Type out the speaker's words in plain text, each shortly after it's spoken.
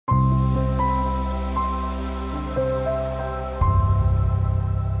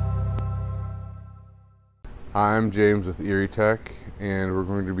I'm James with ErieTec, and we're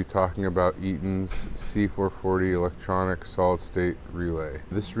going to be talking about Eaton's C440 electronic solid-state relay.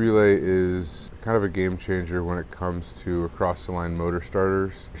 This relay is kind of a game changer when it comes to across-the-line motor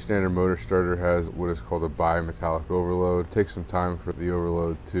starters. Your standard motor starter has what is called a bimetallic overload. It takes some time for the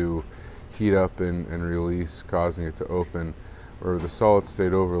overload to heat up and release, causing it to open. Or the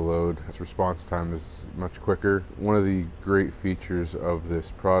solid-state overload, its response time is much quicker. One of the great features of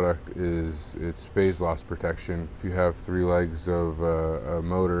this product is its phase loss protection. If you have three legs of a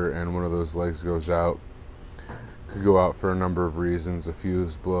motor and one of those legs goes out, it could go out for a number of reasons. A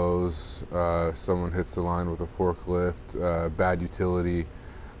fuse blows, someone hits the line with a forklift, bad utility,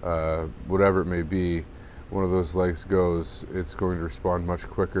 whatever it may be. One of those legs goes, it's going to respond much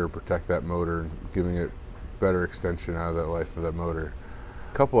quicker, protect that motor, giving it better extension out of that life of that motor.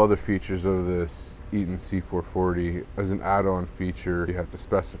 A couple other features of this Eaton C440. As an add-on feature, you have to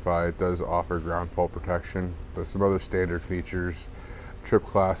specify it does offer ground fault protection, but some other standard features, trip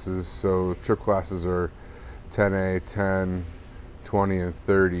classes. So trip classes are 10A, 10, 20, and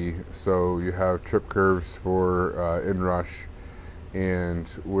 30. So you have trip curves for inrush, and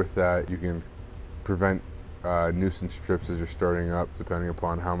with that you can prevent nuisance trips as you're starting up, depending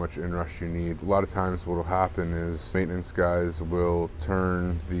upon how much inrush you need. A lot of times what will happen is maintenance guys will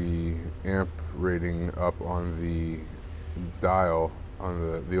turn the amp rating up on the dial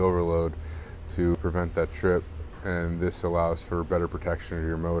on the overload to prevent that trip, and this allows for better protection of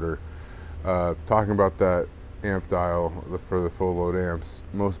your motor. Talking about that amp dial for the full load amps,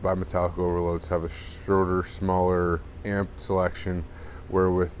 most bimetallic overloads have a shorter, smaller amp selection, where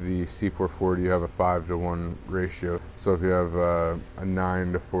with the C440 you have a 5-to-1 ratio. So if you have a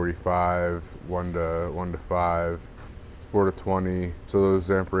 9 to 45, 1 to 5, 4 to 20, so those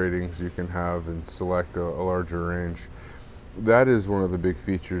amp ratings you can have and select a larger range. That is one of the big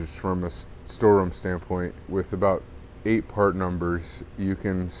features from a storeroom standpoint. With about 8 part numbers, you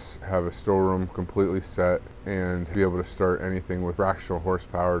can have a storeroom completely set and be able to start anything with fractional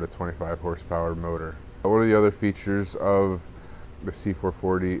horsepower to 25 horsepower motor. One of the other features of the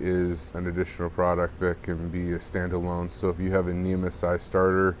C440 is an additional product that can be a standalone. So if you have a NEMA size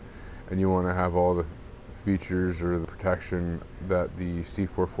starter and you want to have all the features or the protection that the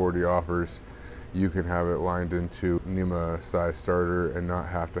C440 offers, you can have it lined into NEMA size starter and not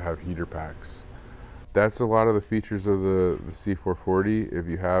have to have heater packs. That's a lot of the features of the C440. If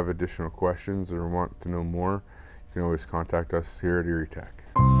you have additional questions or want to know more, you can always contact us here at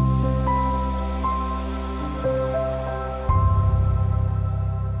ErieTec.